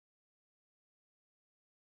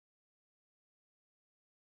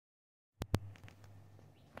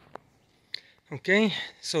Okay,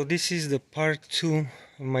 so this is the part 2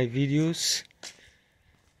 of my videos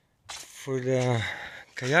for the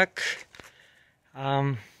kayak.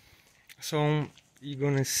 So you're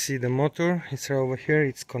gonna see the motor, it's right over here,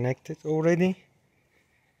 it's connected already.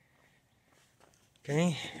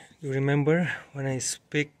 Okay, you remember when I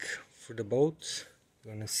speak for the boat,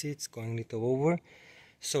 you're gonna see it's going a little over.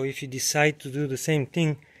 So if you decide to do the same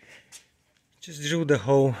thing, just drill the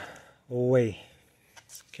hole away.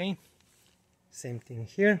 Okay, same thing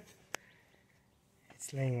here,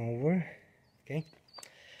 it's laying over. Okay,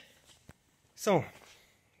 so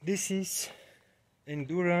this is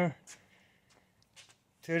Endura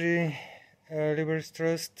 30 levers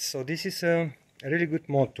thrust. So this is a really good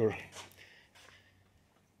motor.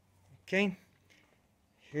 Okay,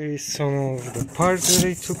 here is some of the parts that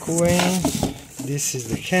I took away. This is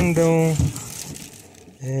the handle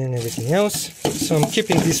and everything else. So I'm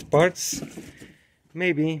keeping these parts.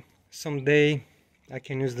 Maybe someday I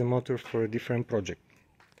can use the motor for a different project.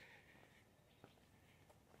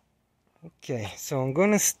 Okay, so I'm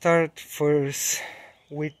gonna start first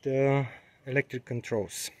with the electric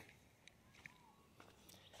controls.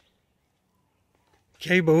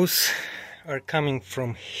 Cables are coming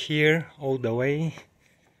from here all the way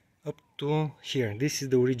up to here. This is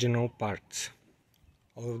the original part.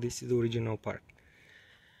 All of this is the original part.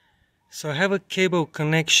 So I have a cable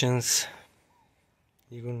connections.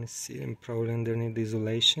 You're gonna see them probably underneath the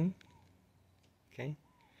isolation. Okay,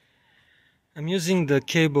 I'm using the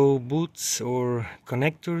cable boots or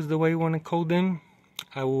connectors, the way you want to call them.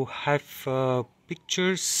 I will have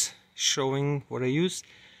pictures showing what I use.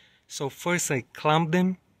 So first I clamp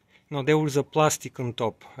them. No, there was a plastic on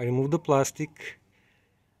top. I remove the plastic,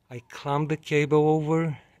 I clamp the cable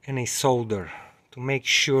over, and I solder to make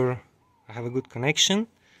sure I have a good connection.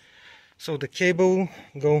 So the cable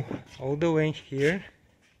go all the way here,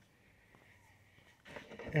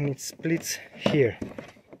 and it splits here.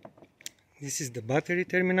 This is the battery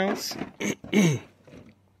terminals, and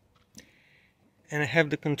I have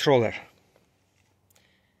the controller.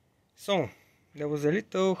 So there was a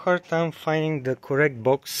little hard time finding the correct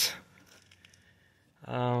box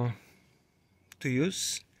to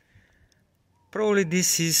use. Probably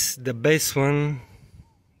this is the best one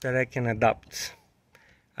that I can adapt.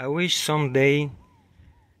 I wish someday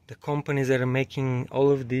the companies that are making all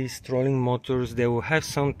of these trolling motors, they will have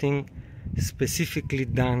something specifically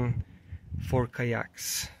done for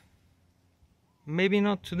kayaks. Maybe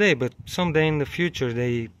not today, but someday in the future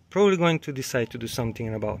they probably going to decide to do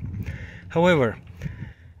something about. However,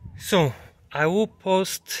 so I will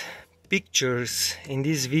post pictures in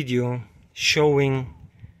this video showing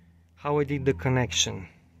how I did the connection,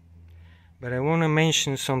 but I want to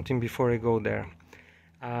mention something before I go there.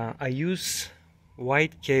 I use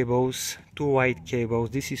white cables, 2 white cables.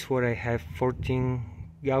 This is what I have, 14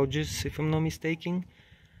 gauges if I'm not mistaken.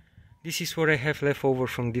 This is what I have left over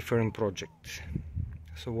from different projects.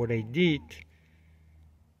 So what I did,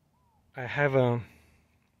 I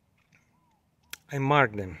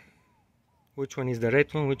marked them. Which one is the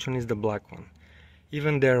red one, which one is the black one.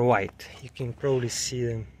 Even they're white, you can probably see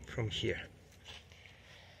them from here.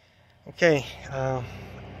 Okay,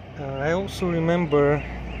 I also remember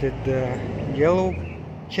that the yellow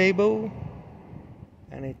cable,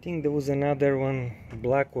 and I think there was another one,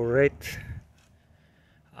 black or red,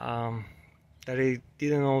 that I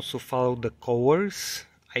didn't also follow the colors.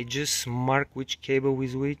 I just mark which cable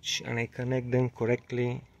is which, and I connect them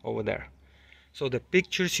correctly over there. So the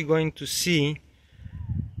pictures you're going to see,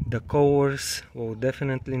 the colors will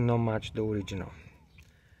definitely not match the original.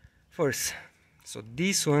 First, so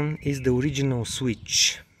this one is the original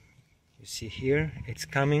switch. You see here, it's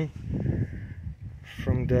coming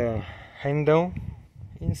from the handle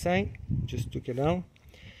inside. Just took it out.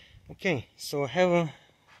 Okay, so I have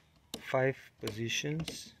 5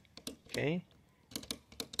 positions. Okay,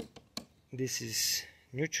 this is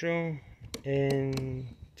neutral and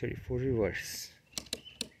 34 reverse.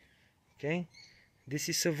 Okay, this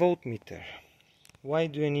is a voltmeter. Why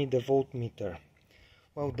do I need a voltmeter?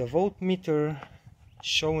 Well, the voltmeter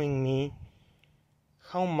showing me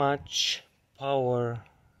how much power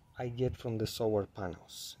I get from the solar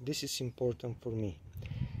panels. This is important for me.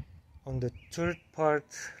 On the third part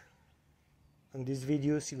on these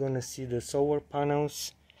videos, you're gonna see the solar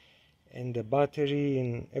panels and the battery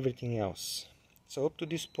and everything else. So up to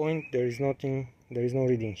this point there is nothing, there is no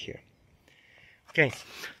reading here. Okay,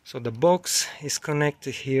 so the box is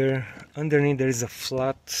connected here. Underneath there is a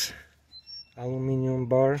flat aluminum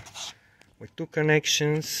bar with 2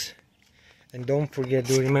 connections. And don't forget,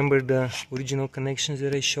 do you remember the original connections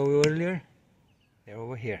that I showed you earlier? They're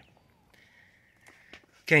over here.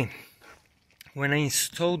 Okay, when I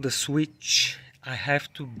install the switch, I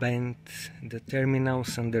have to bend the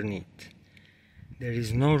terminals underneath. There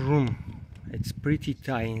is no room, it's pretty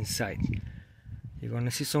tight inside. You're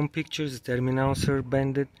gonna see some pictures, the terminals are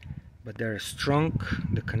bended, but they're strong,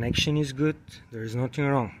 the connection is good, there is nothing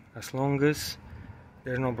wrong. As long as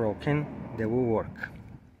they're not broken, they will work.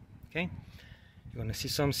 Okay, you're gonna see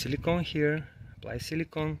some silicone here. Apply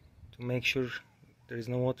silicone to make sure there is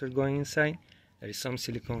no water going inside. There is some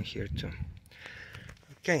silicone here too.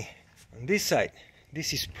 Okay, on this side,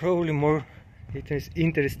 this is probably more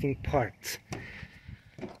interesting part.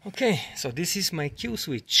 Okay, so this is my kill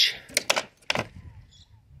switch.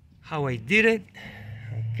 How I did it.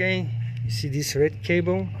 Okay, you see this red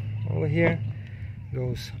cable over here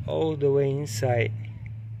goes all the way inside.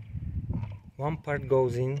 One part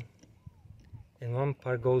goes in and one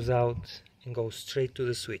part goes out and goes straight to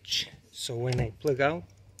the switch. So when I plug out,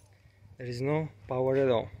 there is no power at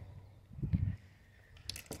all.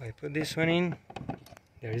 If I put this one in,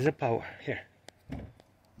 there is a power here.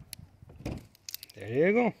 There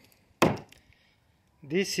you go.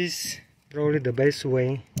 This is probably the best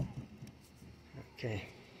way. Okay,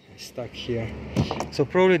 I'm stuck here. So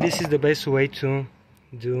probably this is the best way to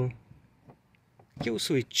do kill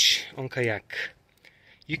switch on kayak.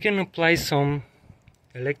 You can apply some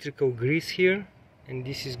electrical grease here, and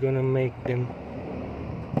this is gonna make them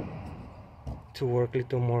to work a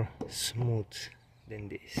little more smooth than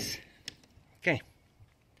this. Okay,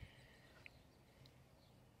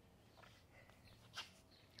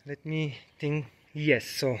 let me think. Yes,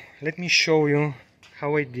 so let me show you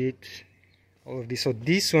how I did all of this. So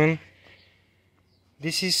this one,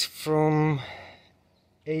 this is from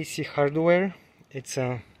AC Hardware. It's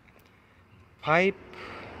a pipe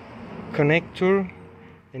connector,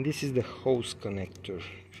 and this is the hose connector,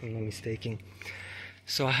 if I'm not mistaken.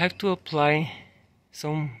 So I have to apply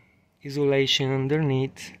some insulation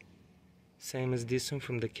underneath, same as this one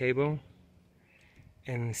from the cable,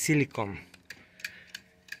 and silicone.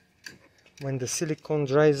 When the silicone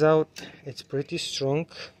dries out, it's pretty strong.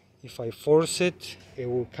 If I force it, it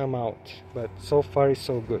will come out, but so far it's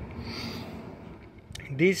so good.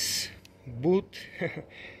 This boot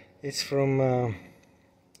is from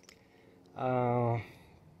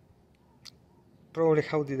probably,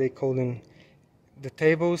 how did they call them, the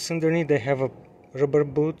tables underneath, they have a rubber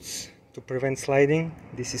boots to prevent sliding.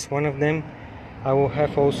 This is one of them. I will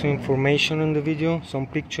have also information on the video, some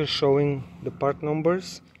pictures showing the part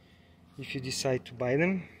numbers if you decide to buy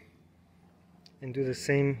them and do the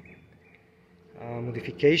same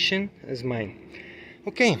modification as mine.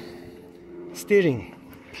 Okay, steering,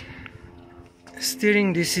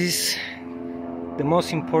 this is the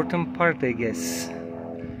most important part, I guess.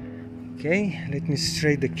 Okay, let me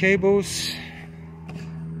straight the cables,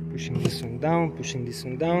 pushing this one down, pushing this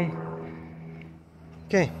one down.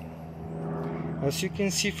 Okay, as you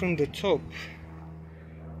can see from the top,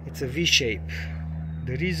 it's a V shape.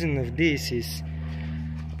 The reason of this is,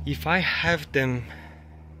 if I have them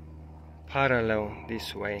parallel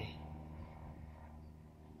this way,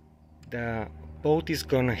 the boat is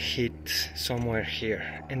gonna hit somewhere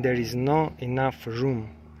here, and there is not enough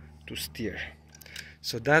room to steer.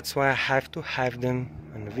 So that's why I have to have them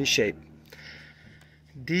in a V shape.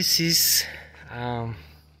 This is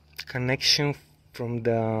connection from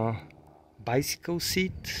the bicycle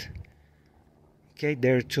seat. Okay,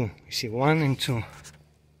 there are two. You see, one and two.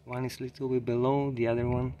 One is a little bit below, the other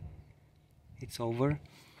one it's over.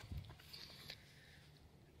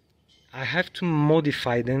 I have to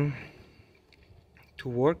modify them to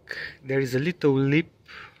work. There is a little lip.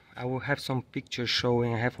 I will have some pictures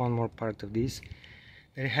showing. I have one more part of this.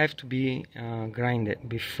 They have to be grinded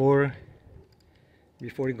before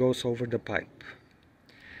it goes over the pipe.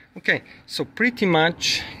 Okay, so pretty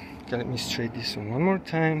much, okay, let me straight this one more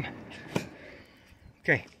time.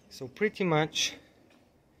 Okay, so pretty much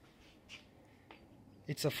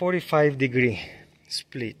it's a 45-degree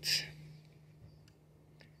split.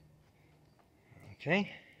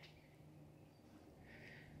 Okay,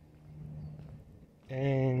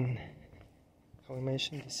 and how I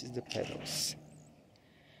mentioned, this is the pedals.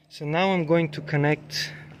 So now I'm going to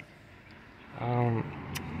connect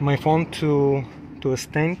my phone to a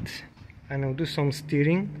stand, and I'll do some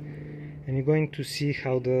steering, and you're going to see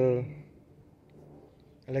how the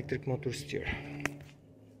electric motor steer.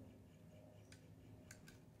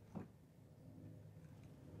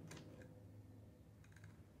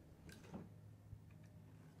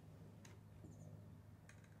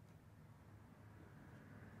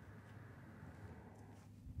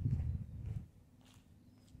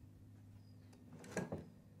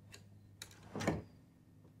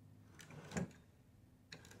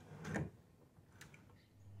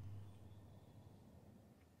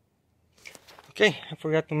 Okay, I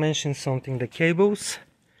forgot to mention something, the cables.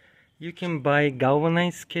 You can buy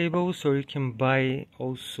galvanized cables or you can buy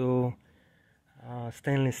also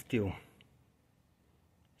stainless steel.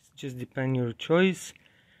 It just depends your choice.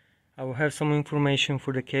 I will have some information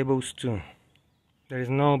for the cables too. There is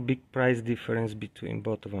no big price difference between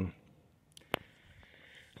both of them.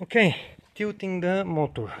 Okay, tilting the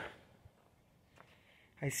motor.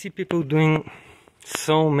 I see people doing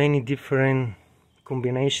so many different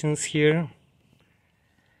combinations here.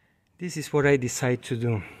 This is what I decide to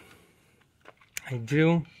do. I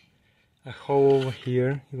drill a hole over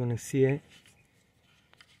here, you're gonna see it,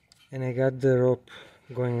 and I got the rope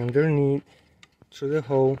going underneath through the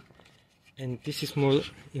hole, and this is more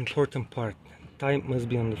important part. Tie must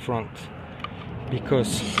be on the front,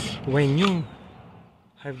 because when you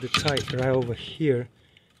have the tie right over here,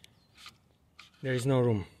 there is no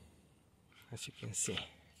room, as you can see.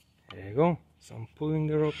 There you go. So I'm pulling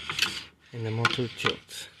the rope and the motor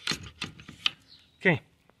tilts. Okay,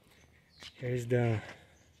 here's the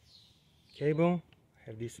cable.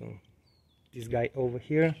 I have this one, this guy over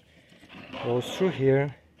here, goes through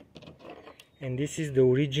here, and this is the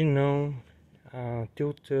original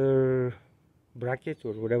tilter bracket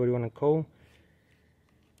or whatever you want to call.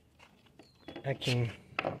 I can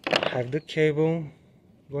have the cable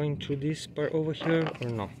going through this part over here or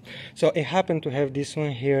no. So I happen to have this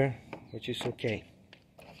one here, which is okay.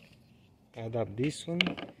 Add up this one,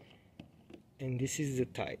 and this is the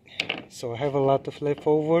tie. So I have a lot of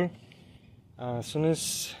leftover. As soon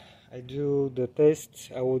as I do the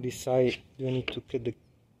test, I will decide, do I need to cut the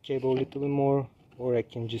cable a little bit more, or I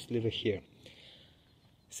can just leave it here.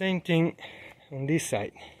 Same thing on this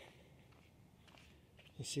side.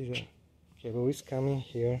 You see the cable is coming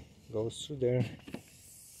here, goes through there.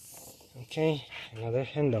 Okay, another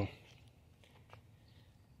handle.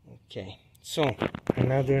 Okay, so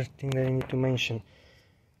another thing that I need to mention,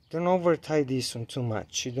 don't over tie this one too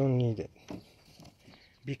much, you don't need it,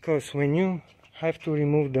 because when you have to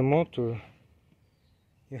remove the motor,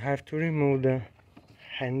 you have to remove the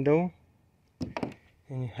handle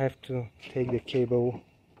and you have to take the cable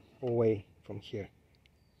away from here.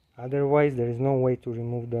 Otherwise there is no way to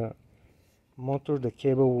remove the motor, the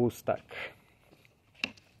cable will stuck.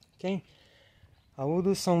 Okay, I will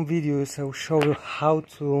do some videos, I will show you how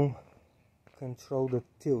to control the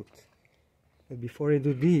tilt. But before I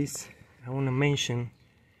do this, I want to mention,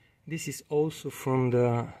 this is also from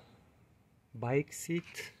the bike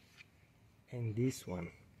seat and this one.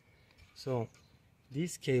 So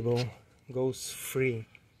this cable goes free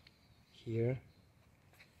here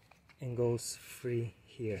and goes free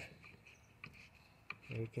here.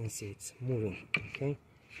 You can see it's moving, okay?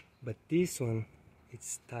 But this one,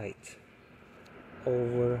 it's tight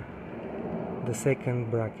over the second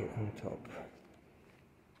bracket on top.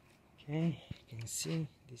 Okay, you can see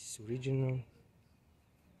this is original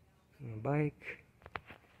on the bike.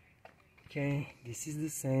 Okay, this is the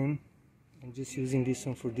same. I'm just using this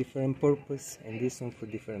one for different purpose and this one for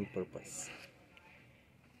different purpose.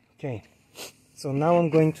 Okay, so now I'm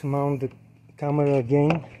going to mount the camera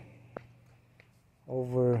again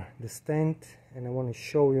over the stand, and I want to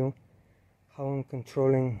show you how I'm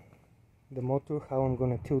controlling the motor, how I'm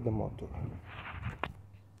going to tilt the motor.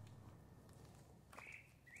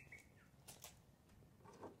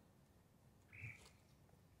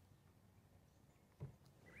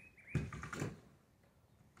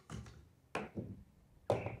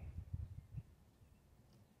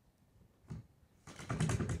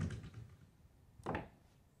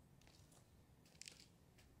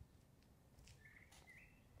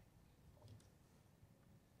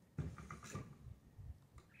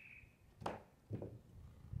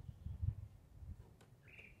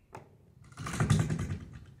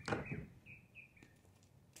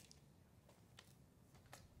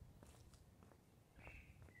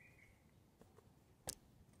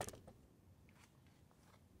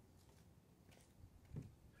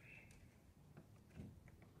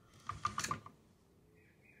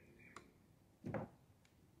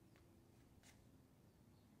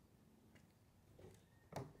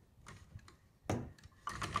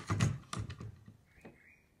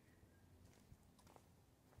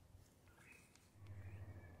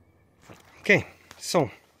 Okay, so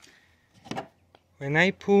when I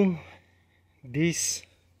pull this,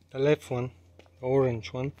 the left one, the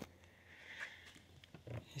orange one,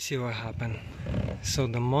 you see what happened. So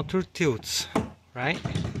the motor tilts, right?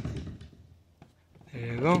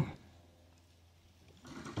 There you go.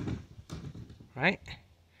 Right?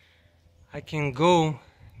 I can go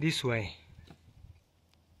this way,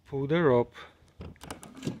 pull the rope,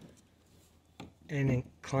 and then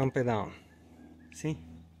clamp it down. See?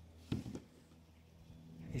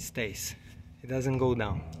 it stays, it doesn't go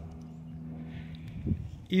down.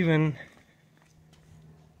 Even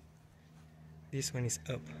this one is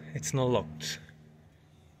up, it's not locked.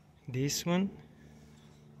 This one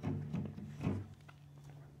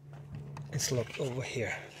is locked over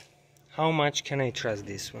here. How much can I trust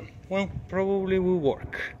this one? Well, probably will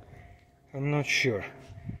work, I'm not sure,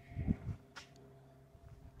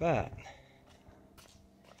 but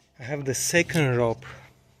I have the second rope,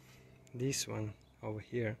 this one over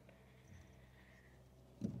here,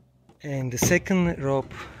 and the second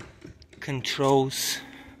rope controls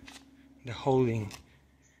the holding.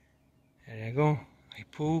 There I go, I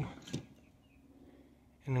pull,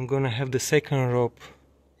 and I'm gonna have the second rope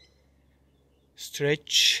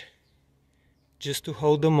stretch just to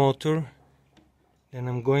hold the motor. Then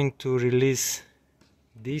I'm going to release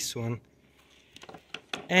this one,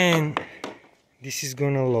 and this is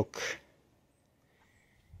gonna lock.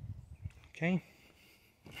 Okay.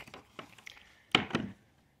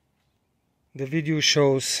 The video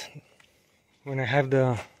shows when I have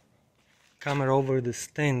the camera over the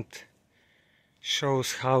stand,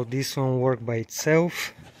 shows how this one works by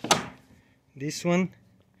itself, this one,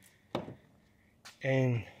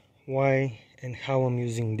 and why and how I'm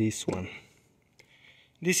using this one.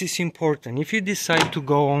 This is important. If you decide to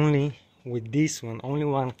go only with this one, only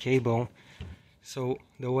one cable, so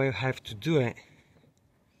the way I have to do it,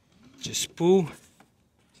 just pull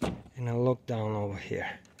and I lock down over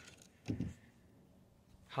here.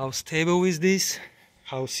 How stable is this?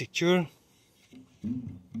 How secure?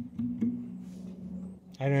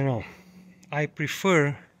 I don't know. I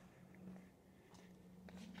prefer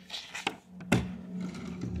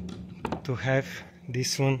to have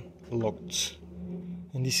this one locked,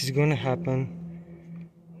 and this is gonna happen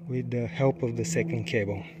with the help of the second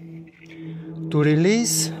cable. To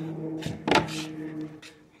release,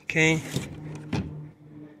 okay,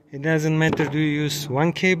 it doesn't matter do you use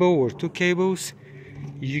one cable or two cables,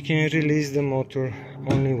 you can release the motor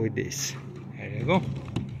only with this. There you go.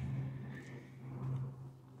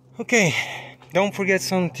 Okay, don't forget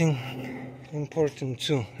something important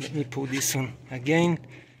too. Let me pull this one again.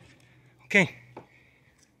 Okay,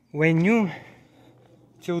 when you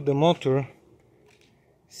tilt the motor,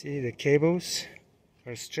 see the cables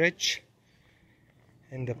are stretched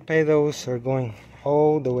and the pedals are going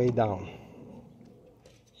all the way down.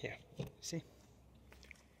 Here, see?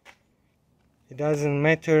 It doesn't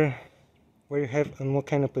matter where you have and what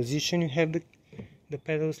kind of position you have the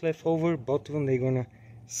pedals left over, both of them they're gonna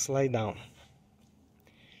slide down.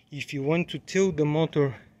 If you want to tilt the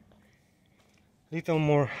motor a little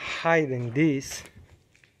more high than this,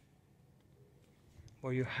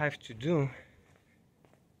 what you have to do,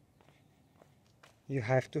 you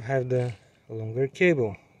have to have the longer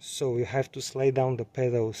cable, so you have to slide down the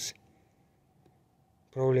pedals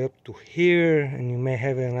probably up to here, and you may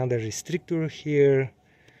have another restrictor here,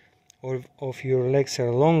 or if your legs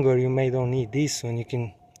are longer you may don't need this one, you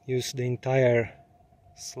can use the entire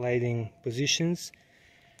sliding positions,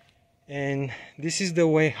 and this is the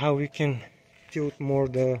way how you can tilt more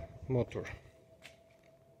the motor.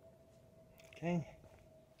 Okay,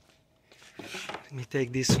 let me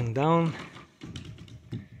take this one down.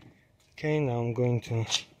 Okay, now I'm going to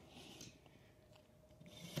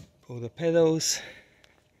pull the pedals.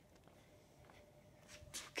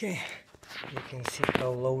 Okay, you can see how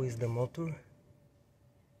low is the motor.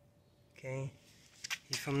 Okay,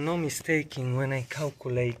 if I'm not mistaken, when I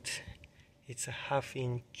calculate, it's a ½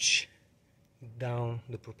 inch down,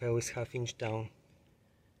 the propeller is ½ inch down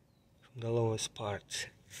from the lowest part.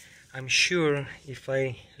 I'm sure if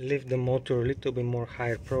I lift the motor a little bit more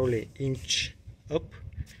higher, probably inch up,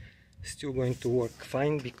 still going to work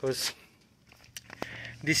fine, because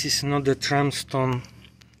this is not the tram stone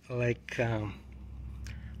like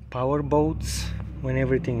power boats, when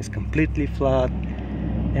everything is completely flat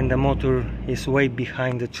and the motor is way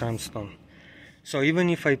behind the tram stone. So even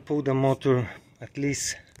if I pull the motor at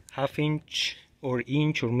least ½ inch or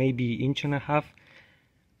inch, or maybe inch and a half,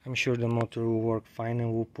 I'm sure the motor will work fine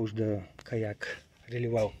and will push the kayak really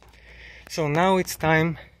well. So now it's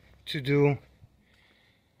time to do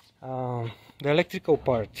the electrical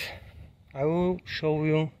part. I will show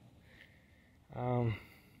you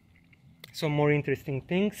some more interesting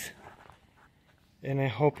things, and I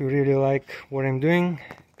hope you really like what I'm doing.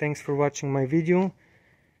 Thanks for watching my video.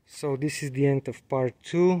 So this is the end of part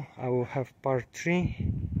 2. I will have part 3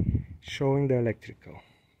 showing the electrical.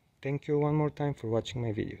 Thank you one more time for watching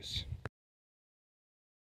my videos.